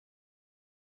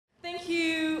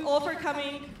all for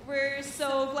coming. We're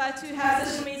so glad to have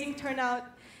such an amazing turnout.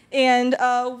 And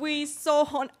we're so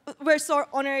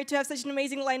honored to have such an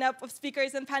amazing lineup of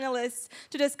speakers and panelists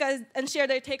to discuss and share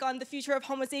their take on the future of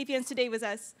Homo sapiens today with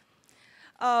us.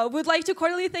 We'd like to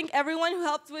cordially thank everyone who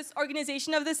helped with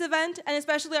organization of this event, and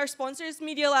especially our sponsors,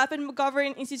 Media Lab and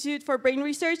McGovern Institute for Brain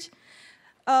Research.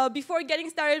 Before getting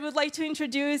started, we'd like to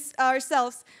introduce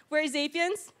ourselves. We're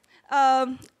Xapiens,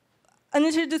 an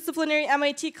interdisciplinary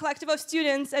MIT collective of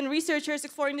students and researchers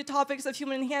exploring the topics of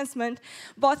human enhancement,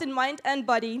 both in mind and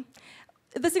body.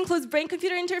 This includes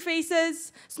brain-computer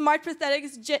interfaces, smart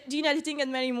prosthetics, gene editing,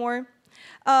 and many more.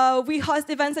 We host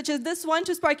events such as this one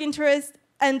to spark interest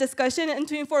and discussion and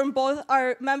to inform both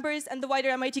our members and the wider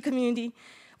MIT community.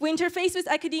 We interface with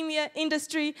academia,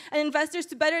 industry, and investors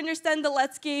to better understand the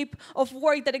landscape of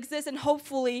work that exists and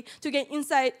hopefully to get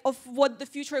insight of what the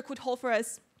future could hold for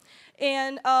us.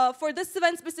 And for this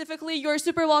event specifically, you're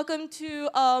super welcome to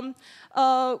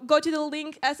go to the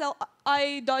link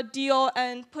sli.do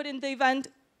and put in the event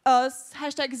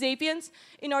 #Xapiens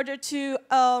in order to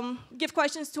give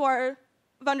questions to our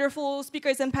wonderful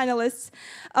speakers and panelists.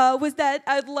 With that,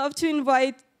 I'd love to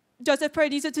invite Joseph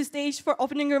Paradiso to stage for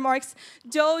opening remarks.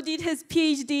 Joe did his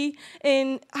PhD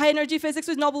in high-energy physics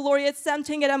with Nobel laureate Sam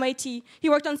Ting at MIT. He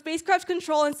worked on spacecraft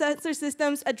control and sensor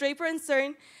systems at Dreyfoos and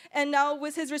CERN, and now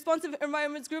with his responsive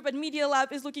environments group at Media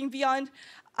Lab is looking beyond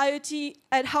IoT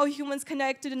at how humans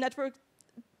connect to the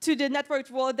networked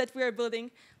world that we are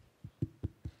building.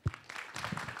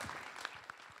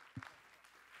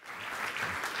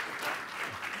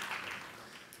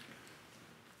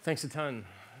 Thanks a ton,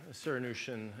 Saranush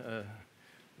and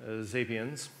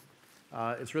Xapiens.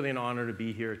 It's really an honor to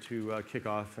be here to kick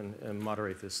off and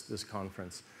moderate this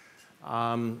conference.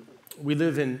 We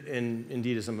live in,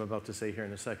 indeed, as I'm about to say here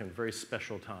in a second, very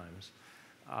special times.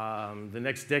 The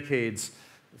next decades,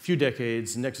 few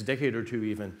decades, next decade or two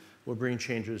even, will bring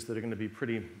changes that are going to be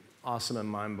pretty awesome and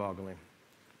mind-boggling.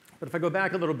 But if I go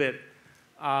back a little bit,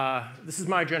 this is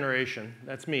my generation.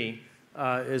 That's me.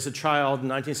 As a child in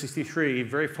 1963,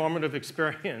 very formative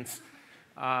experience.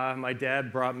 My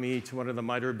dad brought me to one of the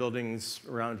MITRE buildings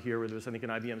around here where there was, I think, an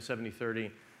IBM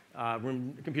 7030.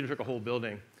 The computer took a whole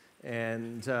building.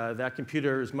 And that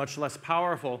computer is much less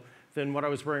powerful than what I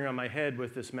was wearing on my head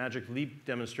with this Magic Leap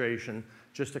demonstration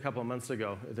just a couple of months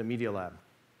ago at the Media Lab.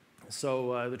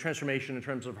 So the transformation in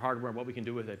terms of hardware and what we can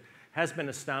do with it has been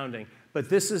astounding. But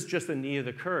this is just the knee of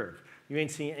the curve. You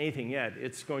ain't seen anything yet.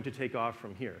 It's going to take off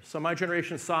from here. So my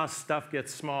generation saw stuff get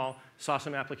small, saw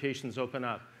some applications open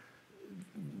up.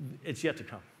 It's yet to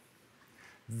come.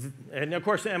 And of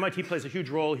course, MIT plays a huge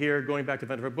role here, going back to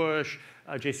Vannevar Bush,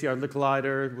 JCR Lick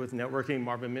Collider with networking,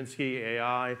 Marvin Minsky,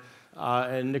 AI,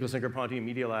 and Nicholas Negroponte,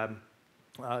 Media Lab.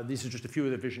 These are just a few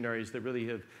of the visionaries that really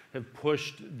have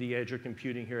pushed the edge of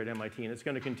computing here at MIT, and it's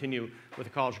going to continue with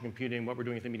the College of Computing, what we're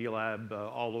doing at the Media Lab,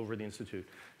 all over the Institute.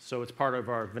 So it's part of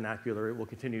our vernacular. It will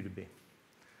continue to be.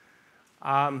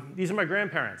 These are my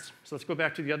grandparents. So let's go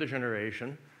back to the other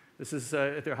generation. This is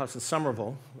at their house in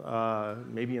Somerville,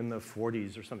 maybe in the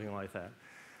 40s or something like that.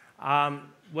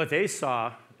 What they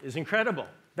saw is incredible.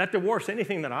 That dwarfs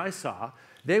anything that I saw.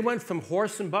 They went from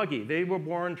horse and buggy. They were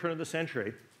born turn of the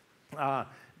century.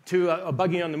 To a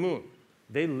buggy on the moon.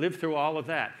 They lived through all of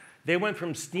that. They went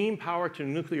from steam power to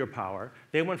nuclear power.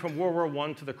 They went from World War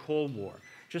I to the Cold War.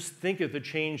 Just think of the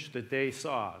change that they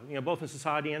saw, both in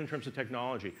society and in terms of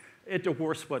technology. It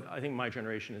dwarfs what I think my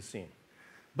generation has seen.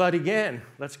 But again,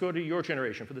 let's go to your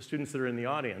generation, for the students that are in the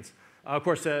audience. Of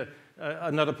course,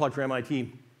 another plug for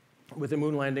MIT. With the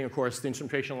moon landing, of course, the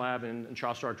instrumentation lab and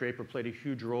Charles Stark Draper played a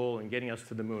huge role in getting us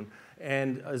to the moon.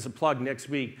 And as a plug, next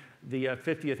week, the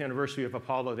 50th anniversary of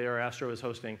Apollo, the Aero-Astro is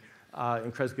hosting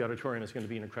in Kresge Auditorium. Is going to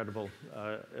be an incredible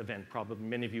event. Probably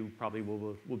many of you probably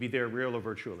will be there, real or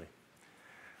virtually.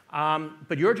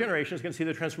 But your generation is going to see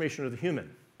the transformation of the human.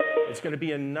 It's going to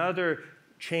be another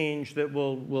change that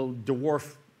will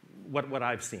dwarf what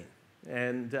I've seen.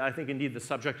 And I think, indeed, the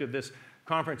subject of this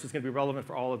conference is going to be relevant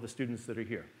for all of the students that are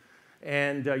here.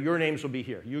 And your names will be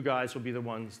here. You guys will be the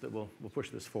ones that will push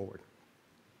this forward.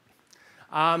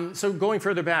 So going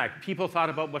further back, people thought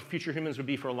about what future humans would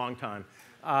be for a long time.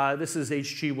 This is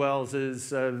H.G.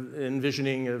 Wells's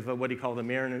envisioning of what he called the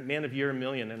man of year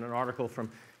million in an article from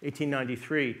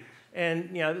 1893.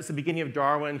 And this is the beginning of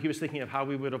Darwin. He was thinking of how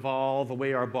we would evolve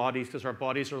away our bodies, because our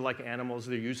bodies are like animals.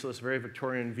 They're useless, very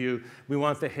Victorian view. We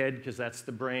want the head, because that's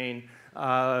the brain.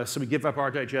 So we give up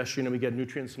our digestion, and we get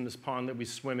nutrients from this pond that we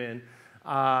swim in.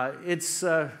 It's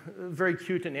very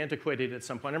cute and antiquated at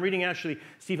some point. I'm reading, actually,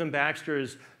 Stephen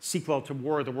Baxter's sequel to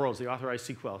War of the Worlds, the authorized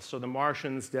sequel. So the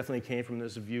Martians definitely came from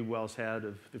this view Wells had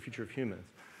of the future of humans.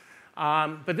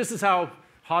 But this is how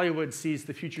Hollywood sees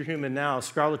the future human now.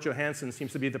 Scarlett Johansson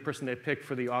seems to be the person they pick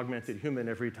for the augmented human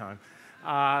every time.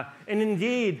 And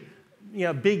indeed,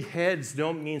 big heads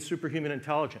don't mean superhuman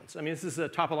intelligence. I mean, this is a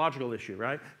topological issue,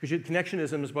 right? Because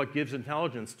connectionism is what gives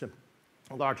intelligence to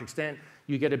a large extent.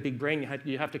 You get a big brain,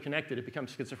 you have to connect it, it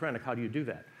becomes schizophrenic. How do you do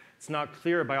that? It's not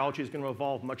clear biology is going to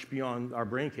evolve much beyond our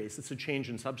brain case. It's a change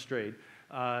in substrate,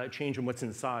 a change in what's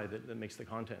inside that makes the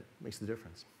content, makes the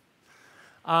difference.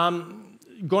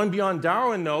 Going beyond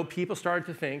Darwin, though, people started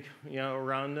to think,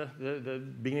 around the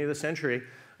beginning of the century,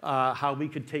 how we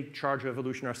could take charge of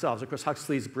evolution ourselves. Of course,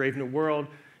 Huxley's Brave New World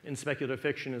in speculative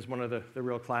fiction is one of the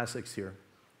real classics here.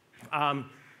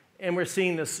 And we're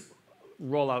seeing this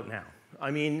roll out now. I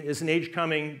mean, is an age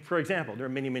coming, for example, there are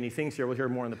many, many things here, we'll hear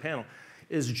more on the panel,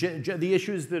 is the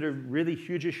issues that are really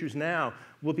huge issues now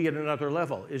will be at another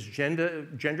level. Is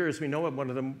gender as we know it, one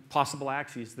of the possible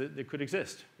axes that could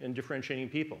exist in differentiating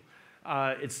people?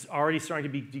 It's already starting to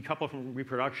be decoupled from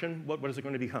reproduction. What is it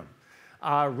going to become?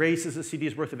 Race is a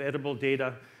CD's worth of edible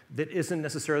data that isn't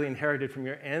necessarily inherited from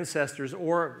your ancestors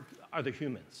or other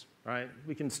humans, right?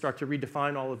 We can start to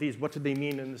redefine all of these. What do they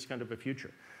mean in this kind of a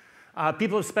future?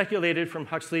 People have speculated from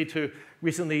Huxley to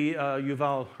recently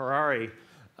Yuval Harari.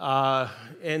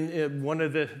 And one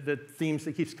of the themes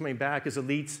that keeps coming back is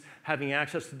elites having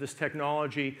access to this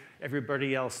technology,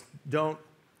 everybody else don't.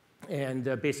 And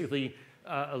basically,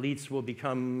 elites will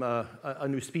become a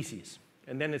new species.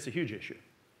 And then it's a huge issue.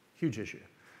 Huge issue.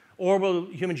 Or will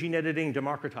human gene editing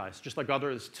democratize, just like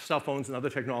other cell phones and other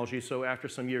technologies, so after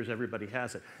some years, everybody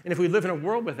has it? And if we live in a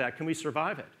world with that, can we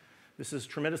survive it? This is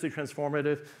tremendously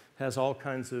transformative, has all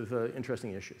kinds of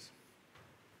interesting issues.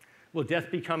 Will death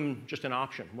become just an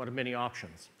option, one of many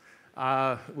options?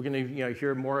 We're going to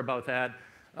hear more about that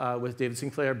with David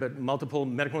Sinclair, but multiple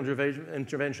medical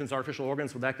interventions, artificial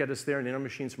organs, will that get us there?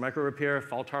 Nanomachines for micro-repair,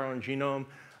 fault our own genome,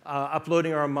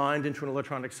 uploading our mind into an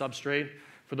electronic substrate.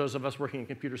 For those of us working in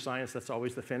computer science, that's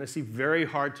always the fantasy. Very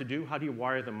hard to do. How do you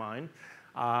wire the mind?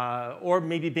 Or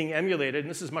maybe being emulated, and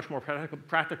this is much more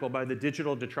practical by the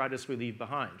digital detritus we leave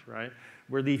behind, right?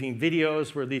 We're leaving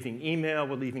videos, we're leaving email,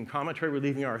 we're leaving commentary, we're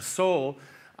leaving our soul.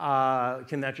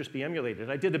 Can that just be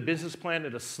emulated? I did a business plan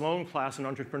at a Sloan class in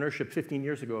entrepreneurship 15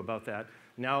 years ago about that.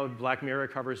 Now Black Mirror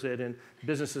covers it, and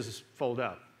businesses fold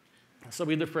out. So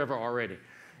we live forever already.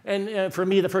 And for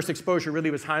me, the first exposure really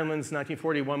was Heinlein's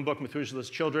 1941 book, Methuselah's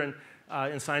Children,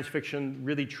 in science fiction,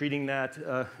 really treating that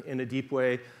in a deep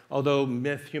way, although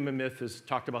human myth has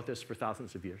talked about this for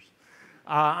thousands of years.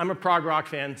 I'm a prog rock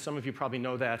fan. Some of you probably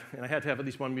know that, and I had to have at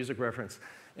least one music reference.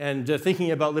 And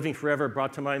thinking about living forever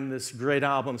brought to mind this great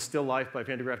album, Still Life by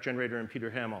Van de Graaff Generator and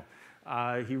Peter Hamel.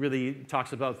 He really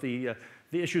talks about the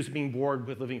issues of being bored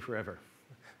with living forever.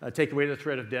 Take away the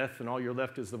threat of death, and all you're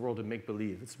left is the world of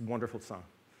make-believe. It's a wonderful song.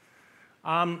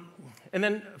 And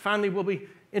then finally, will we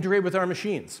integrate with our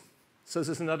machines? So this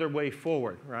is another way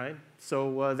forward, right?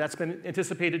 So that's been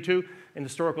anticipated too in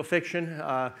historical fiction.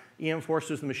 E.M.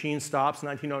 Forster's The Machine Stops,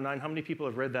 1909. How many people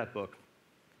have read that book?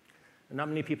 Not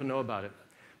many people know about it.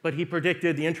 But he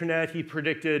predicted the internet, he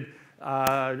predicted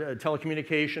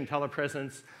telecommunication,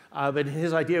 telepresence. But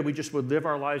his idea, we just would live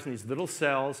our lives in these little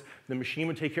cells. The machine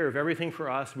would take care of everything for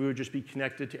us. We would just be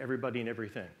connected to everybody and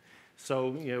everything. So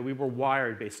we were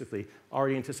wired, basically,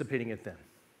 already anticipating it then.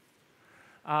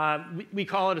 We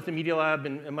call it at the Media Lab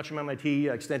and much of MIT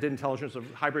extended intelligence or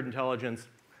hybrid intelligence.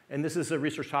 And this is a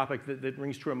research topic that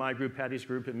rings true in my group, Patty's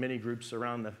group, and many groups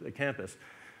around the campus.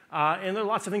 And there are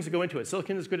lots of things that go into it.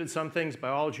 Silicon is good at some things.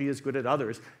 Biology is good at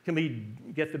others. Can we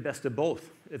get the best of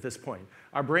both at this point?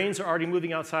 Our brains are already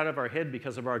moving outside of our head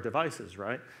because of our devices,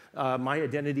 right? My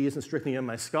identity isn't strictly in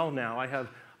my skull now. I have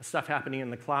stuff happening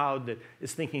in the cloud that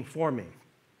is thinking for me.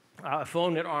 A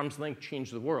phone at arm's length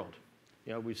changed the world.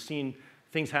 We've seen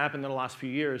things happen in the last few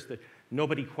years that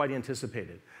nobody quite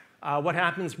anticipated. What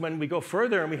happens when we go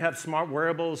further and we have smart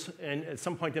wearables and at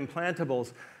some point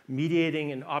implantables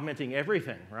mediating and augmenting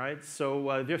everything, right?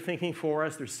 So they're thinking for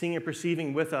us, they're seeing and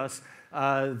perceiving with us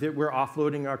that we're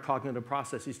offloading our cognitive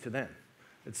processes to them.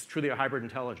 It's truly a hybrid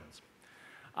intelligence.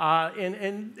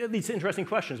 And it leads to interesting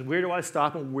questions. Where do I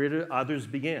stop and where do others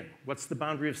begin? What's the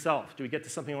boundary of self? Do we get to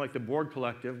something like the Borg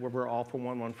collective where we're all for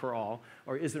one, one for all?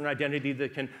 Or is there an identity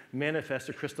that can manifest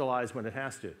or crystallize when it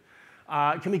has to?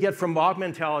 Can we get from mob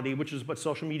mentality, which is what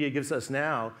social media gives us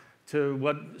now, to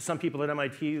what some people at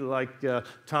MIT like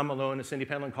Tom Malone and Cindy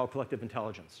Penland call collective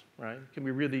intelligence, right? Can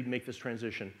we really make this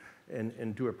transition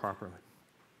and do it properly?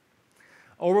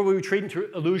 Or will we retreat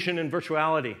into illusion and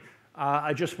virtuality?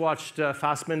 I just watched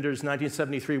Fassbinder's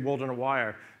 1973 World on a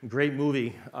Wire, a great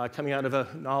movie coming out of a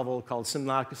novel called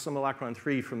Simulacron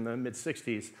 3 from the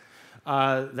mid-'60s.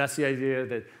 That's the idea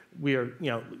that we are,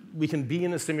 we can be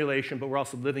in a simulation, but we're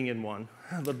also living in one,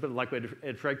 a little bit like what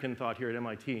Ed Fredkin thought here at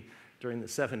MIT during the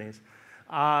 70s.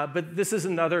 But this is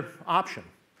another option,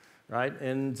 right?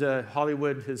 And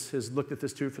Hollywood has looked at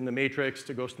this too, from The Matrix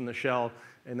to Ghost in the Shell,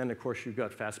 and then, of course, you've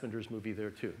got Fassbinder's movie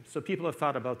there too. So people have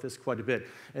thought about this quite a bit.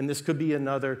 And this could be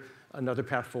another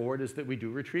path forward, is that we do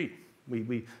retreat.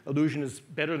 Illusion is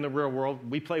better than the real world.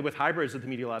 We play with hybrids at the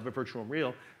Media Lab of virtual and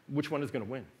real. Which one is going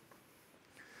to win?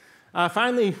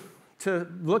 Finally, to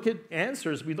look at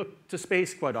answers, we look to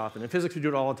space quite often. In physics, we do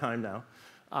it all the time now.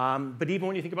 But even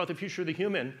when you think about the future of the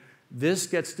human, this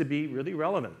gets to be really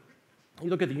relevant. You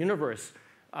look at the universe,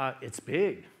 it's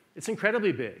big. It's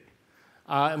incredibly big.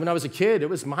 And when I was a kid, it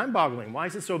was mind-boggling. Why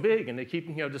is it so big? And they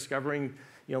keep discovering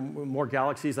more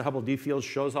galaxies. The Hubble Deep Field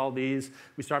shows all these.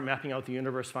 We start mapping out the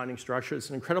universe, finding structure. It's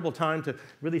an incredible time to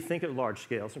really think at large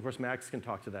scales. Of course, Max can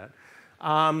talk to that.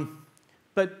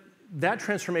 But that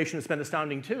transformation has been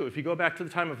astounding, too. If you go back to the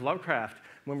time of Lovecraft,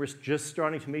 when we're just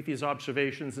starting to make these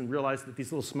observations and realize that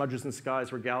these little smudges in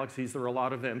skies were galaxies, there are a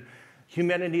lot of them.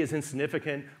 Humanity is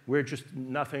insignificant. We're just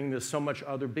nothing. There's so much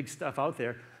other big stuff out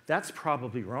there. That's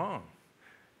probably wrong.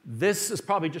 This is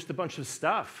probably just a bunch of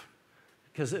stuff.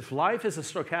 Because if life is a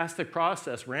stochastic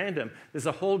process, random, there's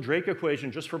a whole Drake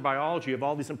equation just for biology of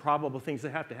all these improbable things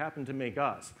that have to happen to make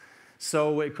us.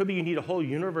 So it could be you need a whole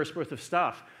universe worth of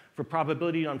stuff for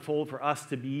probability to unfold for us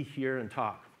to be here and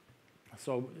talk.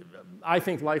 So I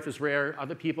think life is rare.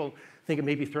 Other people think it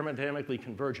may be thermodynamically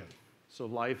convergent. So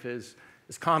life is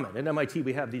common. At MIT,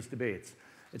 we have these debates.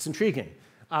 It's intriguing.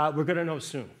 We're going to know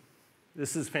soon.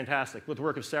 This is fantastic. With the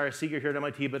work of Sarah Seeger here at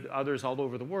MIT, but others all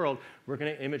over the world, we're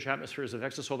going to image atmospheres of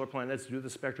exosolar planets, do the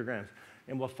spectrograms,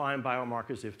 and we'll find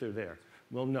biomarkers if they're there.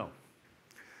 We'll know.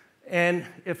 And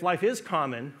if life is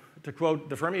common, to quote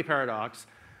the Fermi paradox,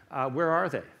 where are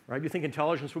they? Right? You think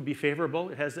intelligence would be favorable.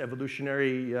 It has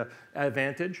evolutionary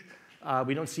advantage.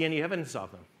 We don't see any evidence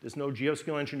of them. There's no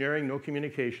geoscale engineering, no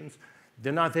communications.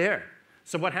 They're not there.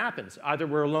 So what happens? Either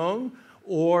we're alone,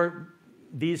 or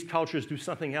these cultures do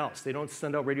something else. They don't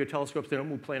send out radio telescopes. They don't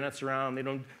move planets around. They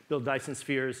don't build Dyson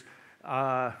spheres.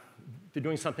 They're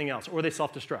doing something else, or they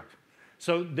self-destruct.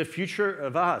 So the future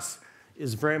of us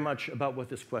is very much about what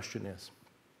this question is.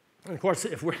 And of course,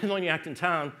 if we're the only act in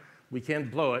town, we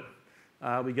can't blow it.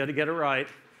 We got to get it right.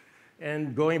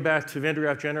 And going back to Van der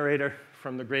Graaf Generator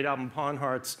from the great album Pawn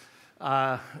Hearts,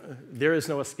 there is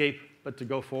no escape but to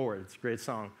go forward. It's a great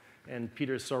song. And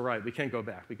Peter is so right. We can't go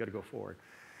back. We've got to go forward.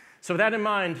 So with that in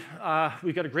mind,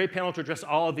 we've got a great panel to address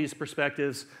all of these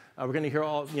perspectives. We're going to hear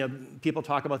all people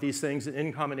talk about these things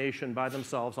in combination, by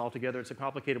themselves, all together. It's a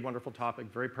complicated, wonderful topic,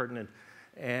 very pertinent.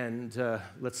 And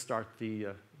let's start the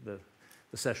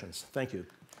sessions. Thank you.